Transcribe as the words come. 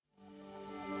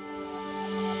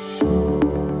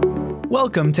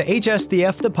Welcome to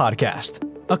HSDF the Podcast,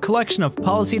 a collection of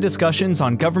policy discussions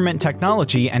on government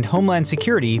technology and homeland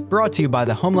security brought to you by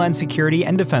the Homeland Security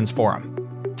and Defense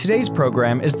Forum. Today's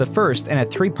program is the first in a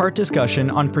three-part discussion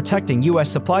on protecting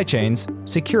U.S. supply chains,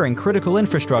 securing critical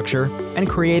infrastructure, and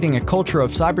creating a culture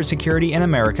of cybersecurity in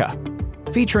America.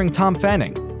 Featuring Tom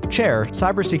Fanning, Chair,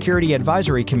 Cybersecurity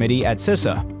Advisory Committee at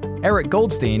CISA, Eric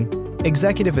Goldstein,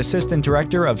 Executive Assistant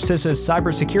Director of CISA's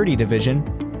Cybersecurity Division,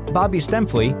 Bobby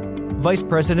Stempfli, Vice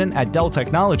President at Dell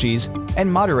Technologies,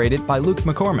 and moderated by Luke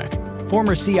McCormick,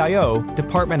 former CIO,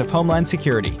 Department of Homeland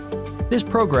Security. This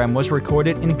program was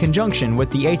recorded in conjunction with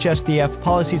the HSDF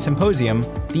Policy Symposium,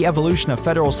 The Evolution of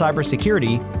Federal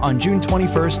Cybersecurity, on June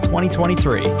 21st,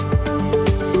 2023.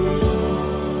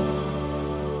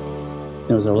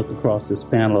 As I look across this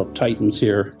panel of titans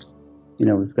here,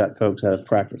 we've got folks that have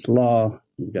practiced law,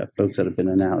 we've got folks that have been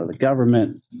in and out of the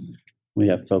government, we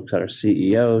have folks that are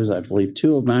CEOs. I believe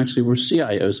two of them actually were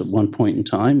CIOs at one point in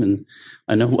time, and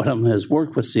I know one of them has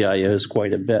worked with CIOs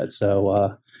quite a bit.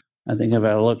 So I think if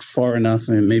I look far enough,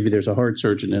 and maybe there's a heart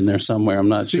surgeon in there somewhere, I'm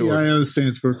not sure. CIO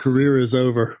stands for career is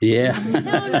over. Yeah.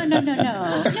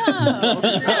 No.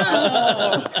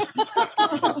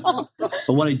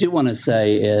 But what I do want to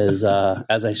say is,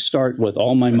 as I start with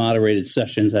all my moderated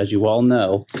sessions, as you all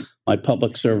know, my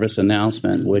public service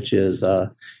announcement, which is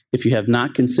if you have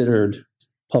not considered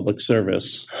public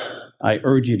service, I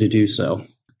urge you to do so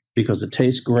because it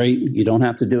tastes great. You don't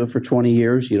have to do it for 20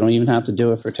 years. You don't even have to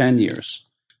do it for 10 years.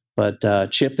 But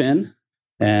chip in,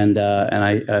 and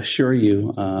I assure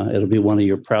you it'll be one of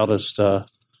your proudest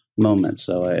moments.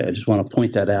 So I just want to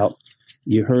point that out.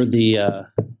 You heard the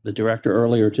director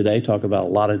earlier today talk about a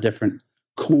lot of different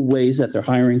cool ways that they're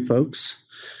hiring folks,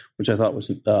 which I thought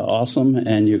was awesome.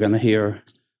 And you're going to hear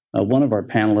one of our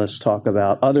panelists talk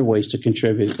about other ways to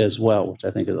contribute as well, which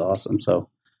I think is awesome. So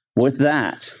with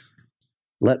that,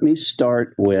 let me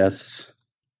start with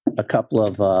a couple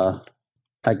of,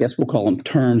 I guess we'll call them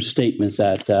term statements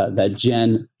that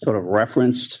Jen sort of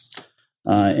referenced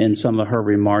in some of her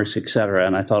remarks, et cetera.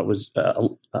 And I thought it was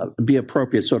be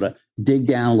appropriate sort of dig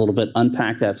down a little bit,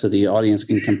 unpack that so the audience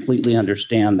can completely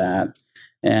understand that.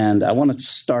 And I want to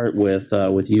start with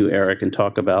you, Eric, and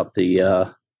talk about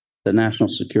the national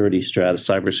security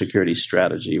cybersecurity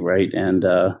strategy, right? And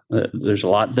there's a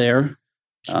lot there.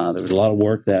 There was a lot of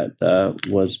work that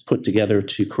was put together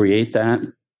to create that.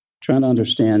 Trying to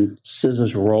understand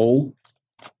CISA's role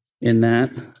in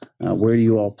that. Where do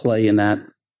you all play in that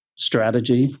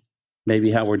strategy?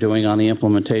 Maybe how we're doing on the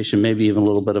implementation, maybe even a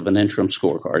little bit of an interim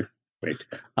scorecard. Great.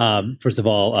 First of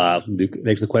all, Luke,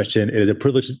 thanks for the question. It is a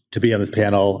privilege to be on this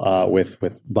panel with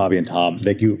Bobby and Tom.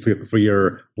 Thank you for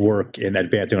your work in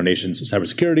advancing our nation's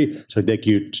cybersecurity. So thank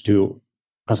you to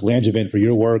Russell Langevin for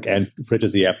your work and for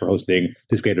HSDF for hosting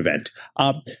this great event.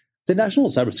 The National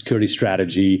Cybersecurity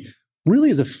Strategy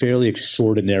really is a fairly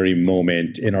extraordinary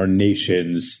moment in our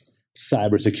nation's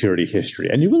cybersecurity history.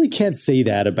 And you really can't say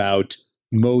that about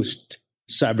most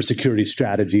cybersecurity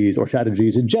strategies or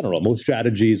strategies in general. Most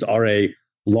strategies are a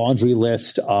laundry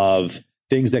list of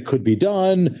things that could be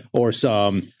done or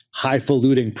some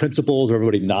highfalutin principles where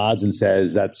everybody nods and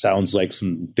says, that sounds like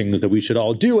some things that we should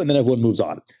all do, and then everyone moves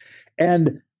on.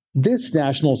 And this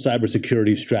national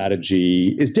cybersecurity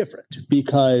strategy is different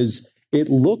because it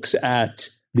looks at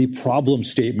the problem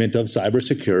statement of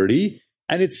cybersecurity,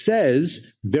 and it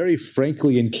says very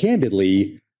frankly and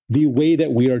candidly, the way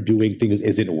that we are doing things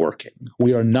isn't working.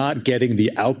 We are not getting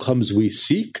the outcomes we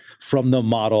seek from the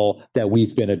model that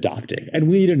we've been adopting. And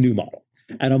we need a new model,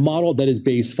 and a model that is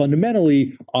based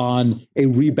fundamentally on a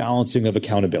rebalancing of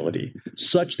accountability,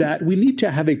 such that we need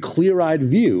to have a clear-eyed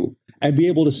view and be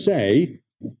able to say,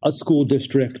 a school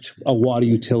district, a water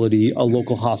utility, a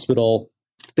local hospital,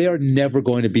 they are never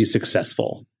going to be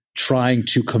successful trying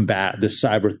to combat the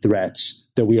cyber threats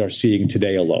that we are seeing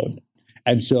today alone.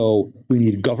 And so we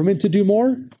need government to do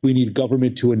more. We need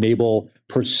government to enable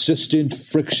persistent,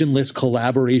 frictionless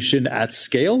collaboration at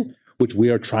scale, which we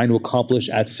are trying to accomplish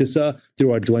at CISA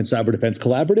through our Joint Cyber Defense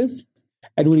Collaborative.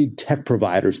 And we need tech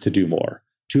providers to do more,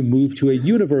 to move to a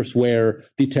universe where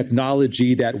the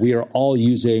technology that we are all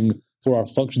using for our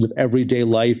functions of everyday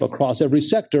life across every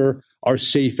sector are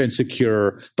safe and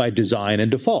secure by design and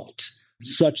default,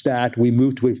 such that we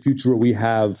move to a future where we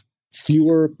have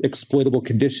fewer exploitable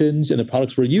conditions in the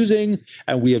products we're using,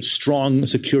 and we have strong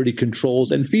security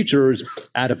controls and features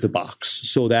out of the box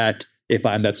so that if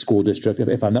I'm that school district,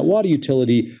 if I'm that water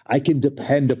utility, I can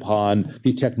depend upon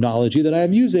the technology that I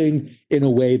am using in a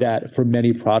way that for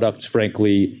many products,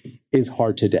 frankly, is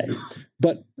hard today.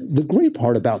 But the great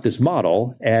part about this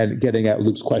model, and getting at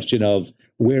Luke's question of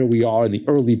where we are in the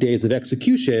early days of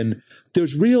execution,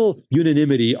 there's real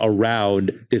unanimity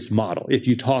around this model. If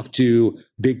you talk to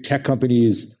big tech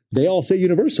companies, they all say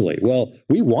universally, well,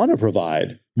 we want to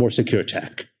provide more secure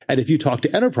tech. And if you talk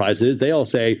to enterprises, they all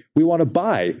say, we want to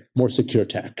buy more secure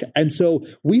tech. And so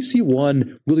we see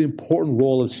one really important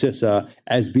role of CISA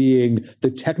as being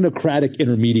the technocratic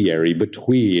intermediary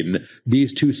between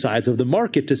these two sides of the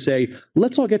market to say,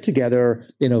 let's all get together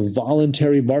in a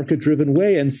voluntary market-driven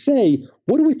way and say,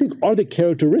 what do we think are the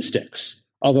characteristics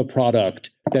of a product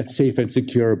that's safe and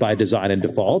secure by design and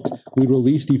default? We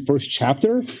released the first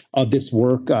chapter of this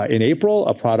work in April,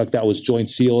 a product that was joint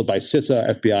sealed by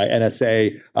CISA, FBI,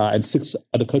 NSA, and 6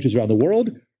 other countries around the world.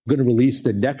 We're going to release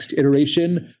the next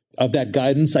iteration of that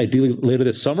guidance, ideally later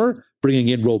this summer, bringing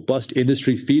in robust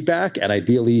industry feedback and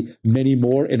ideally many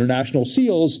more international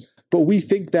seals. But we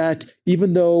think that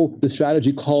even though the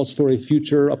strategy calls for a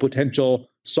future, a potential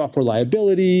software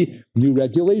liability, new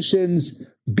regulations,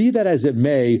 be that as it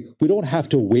may, we don't have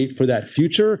to wait for that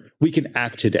future. We can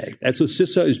act today. And so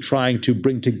CISA is trying to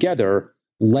bring together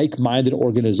like-minded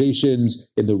organizations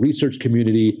in the research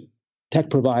community, tech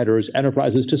providers,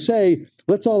 enterprises to say,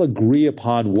 let's all agree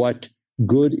upon what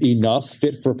good enough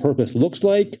fit for purpose looks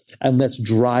like, and let's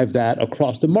drive that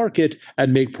across the market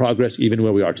and make progress even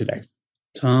where we are today.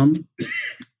 Tom,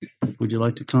 would you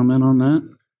like to comment on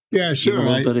that? Yeah, sure. Give a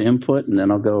little bit of input, and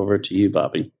then I'll go over to you,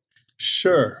 Bobby.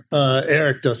 Sure.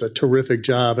 Eric does a terrific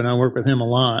job, and I work with him a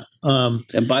lot.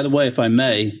 And by the way, if I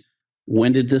may,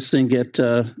 when did this thing get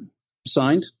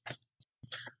signed?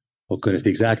 Oh, goodness, the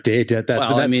exact date. It's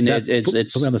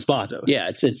put me on the spot. Yeah,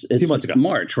 it's a few months ago.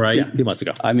 March, right? Yeah, a few months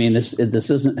ago. I mean, this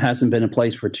hasn't been in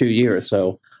place for 2 years,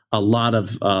 so a lot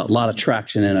of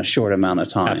traction in a short amount of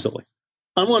time. Absolutely.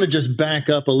 I want to just back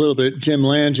up a little bit. Jim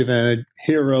Langevin, a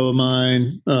hero of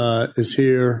mine, is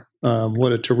here.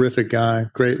 What a terrific guy,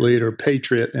 great leader,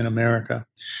 patriot in America.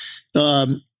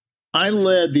 I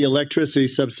led the Electricity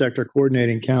Subsector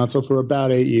Coordinating Council for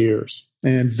about 8 years.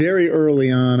 And very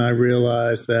early on, I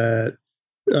realized that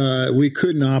we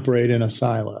couldn't operate in a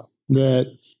silo,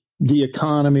 that the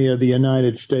economy of the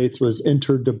United States was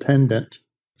interdependent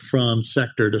from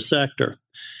sector to sector.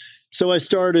 So I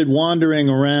started wandering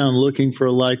around looking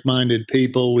for like-minded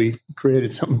people. We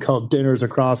created something called Dinners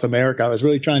Across America. I was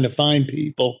really trying to find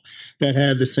people that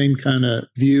had the same kind of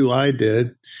view I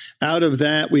did. Out of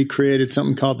that, we created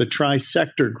something called the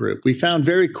Tri-Sector Group. We found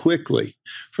very quickly,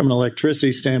 from an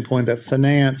electricity standpoint, that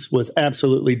finance was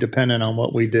absolutely dependent on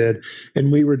what we did,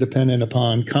 and we were dependent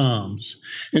upon comms.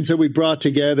 And so we brought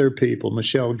together people.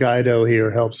 Michelle Guido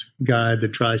here helps guide the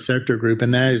Tri-Sector Group,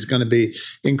 and that is going to be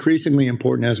increasingly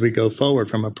important as we go forward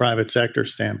from a private sector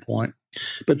standpoint.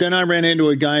 But then I ran into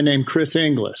a guy named Chris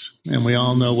Inglis, and we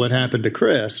all know what happened to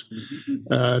Chris,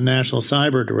 National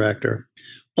Cyber Director.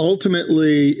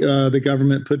 Ultimately, the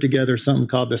government put together something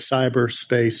called the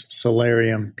Cyberspace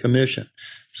Solarium Commission.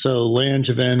 So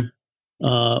Langevin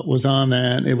was on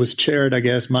that. It was chaired, I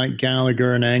guess, Mike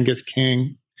Gallagher and Angus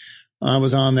King. I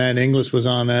was on that. Inglis was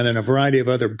on that, and a variety of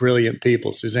other brilliant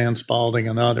people, Suzanne Spalding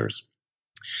and others.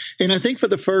 And I think for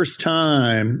the first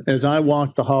time, as I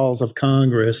walked the halls of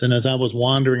Congress and as I was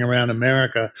wandering around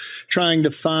America, trying to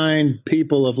find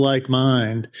people of like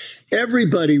mind,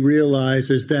 everybody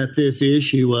realizes that this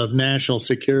issue of national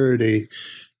security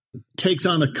takes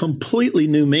on a completely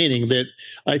new meaning. That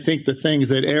I think the things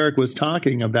that Eric was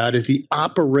talking about is the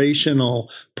operational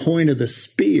point of the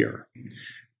spear.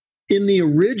 In the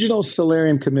original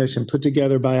Solarium Commission put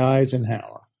together by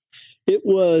Eisenhower, it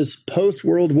was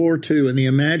post-World War II, and the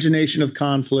imagination of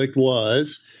conflict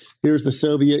was, here's the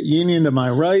Soviet Union to my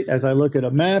right as I look at a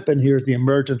map, and here's the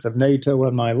emergence of NATO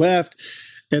on my left.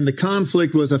 And the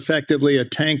conflict was effectively a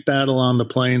tank battle on the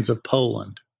plains of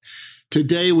Poland.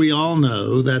 Today, we all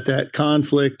know that that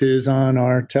conflict is on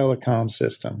our telecom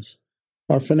systems,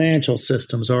 our financial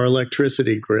systems, our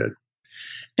electricity grid.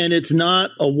 And it's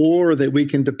not a war that we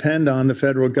can depend on the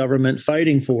federal government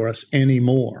fighting for us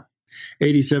anymore.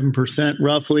 87%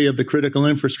 roughly of the critical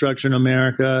infrastructure in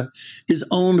America is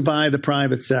owned by the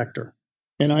private sector.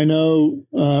 And I know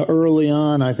early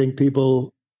on, I think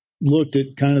people looked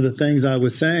at kind of the things I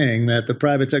was saying, that the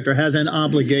private sector has an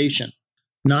obligation,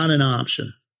 not an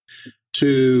option,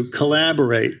 to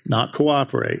collaborate, not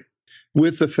cooperate,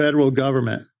 with the federal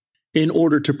government in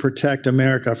order to protect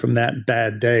America from that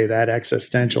bad day, that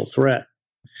existential threat.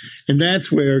 And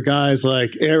that's where guys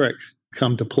like Eric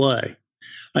come to play.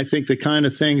 I think the kind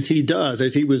of things he does,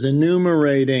 as he was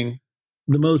enumerating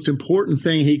the most important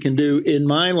thing he can do in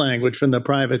my language from the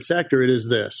private sector, it is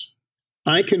this.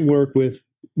 I can work with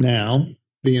now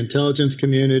the intelligence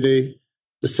community,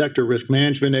 the sector risk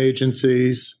management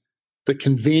agencies, the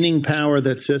convening power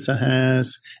that CISA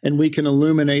has, and we can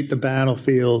illuminate the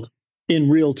battlefield in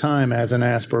real time as an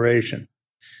aspiration.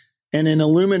 And in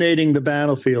illuminating the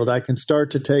battlefield, I can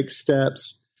start to take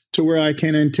steps to where I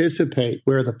can anticipate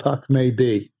where the puck may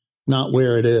be, not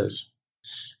where it is.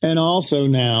 And also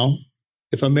now,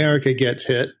 if America gets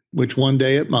hit, which one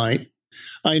day it might,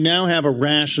 I now have a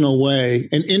rational way,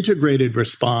 an integrated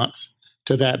response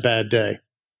to that bad day,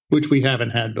 which we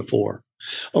haven't had before.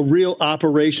 A real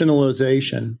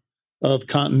operationalization of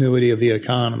continuity of the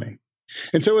economy.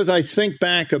 And so as I think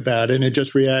back about it, and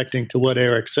just reacting to what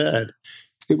Eric said,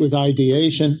 it was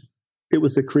ideation. It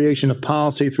was the creation of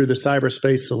policy through the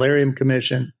Cyberspace Solarium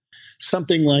Commission.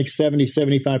 Something like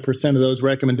 75% of those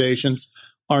recommendations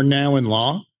are now in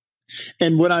law.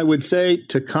 And what I would say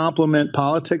to complement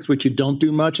politics, which you don't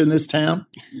do much in this town,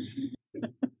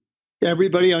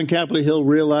 everybody on Capitol Hill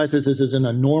realizes this is an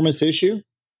enormous issue.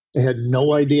 They had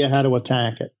no idea how to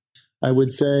attack it. I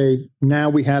would say now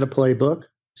we had a playbook.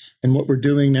 And what we're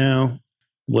doing now,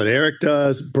 what Eric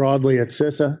does broadly at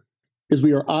CISA, is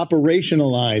we are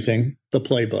operationalizing the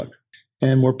playbook.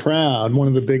 And we're proud. One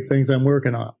of the big things I'm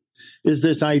working on is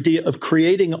this idea of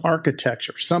creating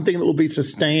architecture, something that will be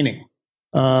sustaining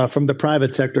from the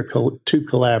private sector to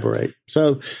collaborate.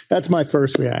 So that's my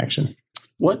first reaction.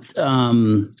 What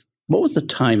was the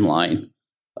timeline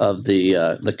of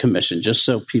the commission, just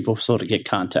so people sort of get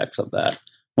context of that?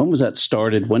 When was that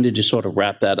started? When did you sort of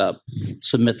wrap that up,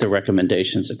 submit the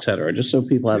recommendations, et cetera, just so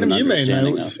people have an understanding?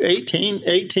 You may know,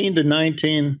 18 to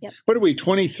 19. Yep. What are we,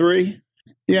 23?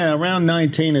 Yeah, around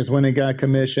 19 is when it got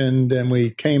commissioned, and we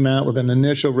came out with an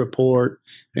initial report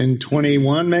in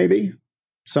 21, maybe,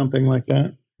 something like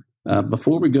that.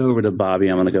 Before we go over to Bobby,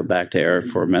 I'm going to go back to Eric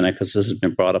for a minute because this has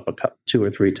been brought up 2 or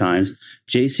 3 times.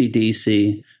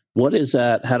 JCDC, what is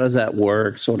that? How does that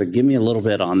work? Sort of give me a little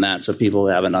bit on that so people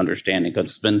have an understanding,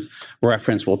 because it's been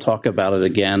referenced. We'll talk about it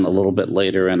again a little bit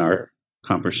later in our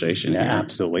conversation. Yeah,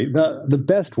 absolutely. The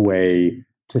best way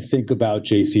to think about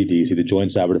JCDC, the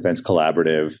Joint Cyber Defense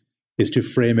Collaborative, is to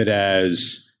frame it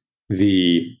as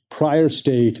the prior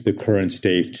state, the current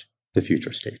state, the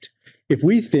future state. If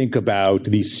we think about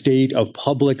the state of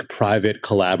public-private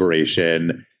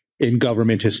collaboration in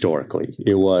government historically,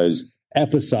 it was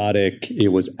episodic, it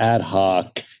was ad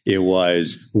hoc, it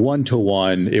was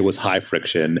one-to-one, it was high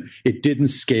friction. It didn't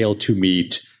scale to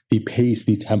meet the pace,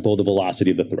 the tempo, the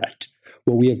velocity of the threat.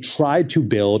 What we have tried to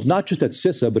build, not just at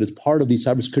CISA, but as part of the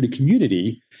cybersecurity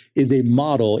community, is a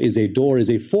model, is a door, is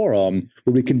a forum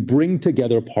where we can bring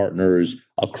together partners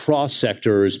across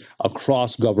sectors,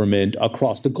 across government,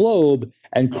 across the globe,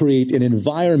 and create an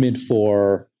environment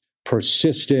for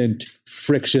persistent,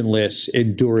 frictionless,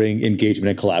 enduring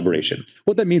engagement and collaboration.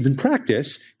 What that means in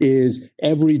practice is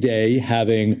every day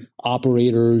having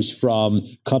operators from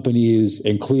companies,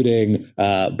 including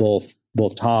both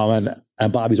Tom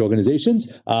and Bobby's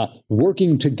organizations,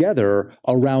 working together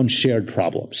around shared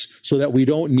problems so that we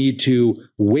don't need to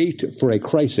wait for a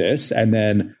crisis and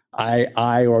then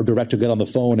I or a director get on the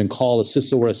phone and call a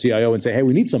CISO or a CIO and say, hey,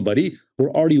 we need somebody. We're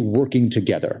already working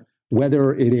together.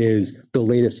 Whether it is the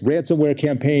latest ransomware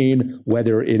campaign,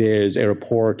 whether it is a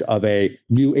report of a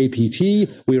new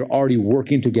APT, we are already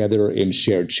working together in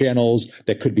shared channels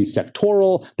that could be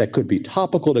sectoral, that could be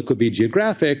topical, that could be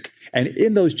geographic. And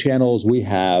in those channels, we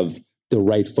have the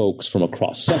right folks from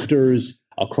across sectors,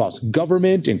 across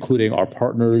government, including our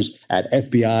partners at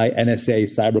FBI, NSA,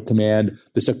 Cyber Command,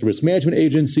 the sector risk management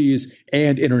agencies,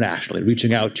 and internationally,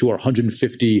 reaching out to our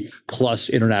 150 plus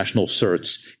international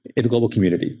certs in the global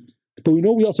community. But we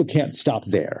know we also can't stop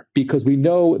there, because we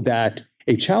know that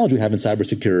a challenge we have in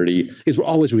cybersecurity is we're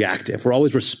always reactive. We're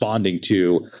always responding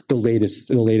to the latest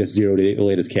zero day, the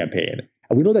latest campaign.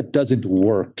 And we know that doesn't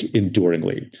work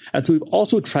enduringly. And so we've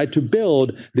also tried to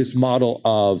build this model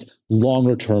of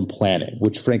longer term planning,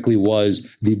 which frankly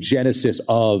was the genesis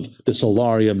of the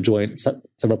Solarium Joint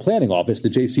Cyber Planning Office, the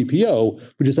JCPO,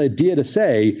 which is the idea to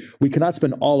say we cannot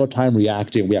spend all our time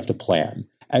reacting, we have to plan.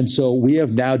 And so we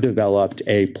have now developed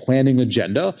a planning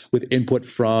agenda with input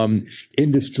from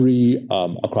industry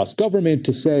across government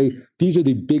to say these are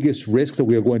the biggest risks that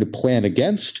we are going to plan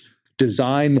against,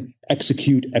 design,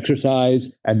 execute,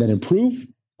 exercise, and then improve,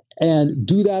 and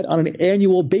do that on an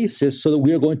annual basis so that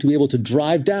we are going to be able to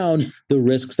drive down the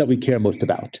risks that we care most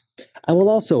about. I will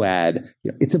also add,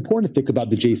 it's important to think about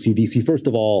the JCDC, first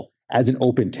of all, as an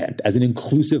open tent, as an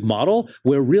inclusive model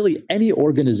where really any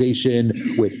organization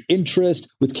with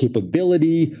interest, with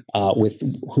capability, with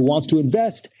who wants to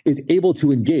invest is able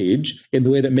to engage in the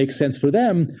way that makes sense for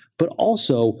them. But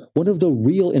also, one of the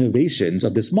real innovations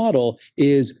of this model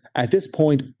is, at this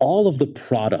point, all of the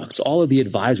products, all of the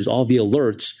advisors, all of the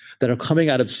alerts that are coming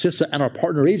out of CISA and our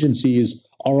partner agencies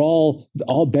are all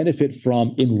benefit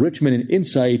from enrichment and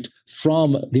insight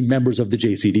from the members of the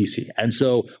JCDC. And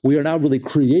so we are now really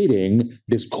creating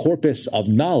this corpus of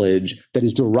knowledge that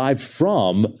is derived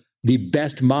from the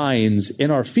best minds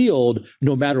in our field,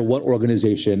 no matter what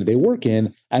organization they work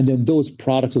in. And then those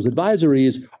products, those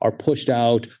advisories are pushed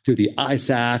out through the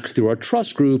ISACs, through our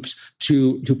trust groups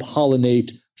to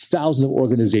pollinate thousands of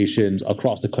organizations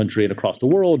across the country and across the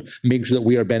world, making sure that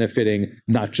we are benefiting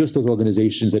not just those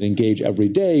organizations that engage every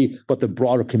day, but the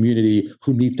broader community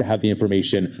who needs to have the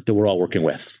information that we're all working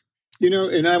with.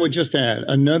 And I would just add,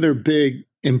 another big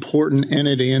important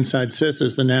entity inside CISA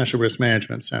is the National Risk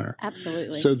Management Center.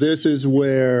 Absolutely. So this is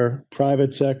where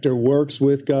private sector works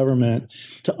with government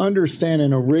to understand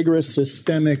in a rigorous,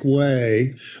 systemic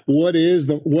way what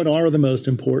are the most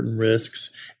important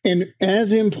risks. And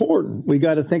as important, we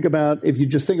got to think about, if you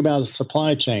just think about a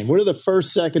supply chain, what are the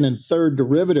first, second, and third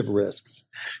derivative risks?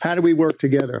 How do we work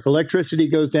together? If electricity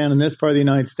goes down in this part of the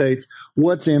United States,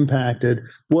 what's impacted?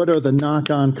 What are the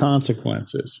knock-on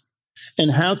consequences?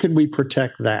 And how can we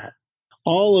protect that?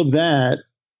 All of that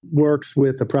works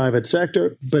with the private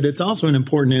sector, but it's also an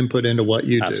important input into what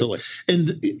you do. Absolutely.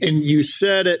 And you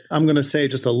said it, I'm going to say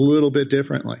it just a little bit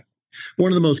differently.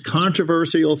 One of the most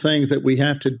controversial things that we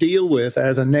have to deal with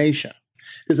as a nation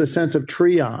is a sense of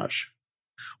triage.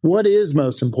 What is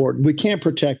most important? We can't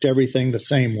protect everything the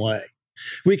same way.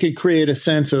 We could create a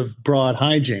sense of broad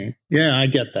hygiene. Yeah, I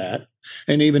get that.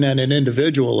 And even at an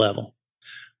individual level.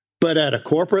 But at a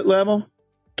corporate level,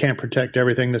 can't protect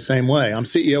everything the same way. I'm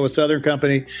CEO of Southern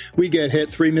Company. We get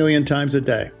hit 3 million times a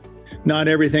day. Not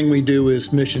everything we do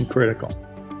is mission critical,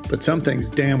 but some things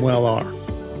damn well are.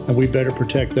 And we better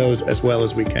protect those as well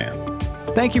as we can.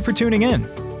 Thank you for tuning in.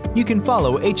 You can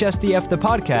follow HSDF the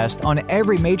podcast on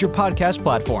every major podcast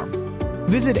platform.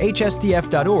 Visit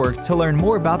hsdf.org to learn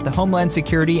more about the Homeland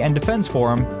Security and Defense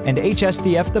Forum and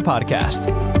HSDF the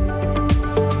podcast.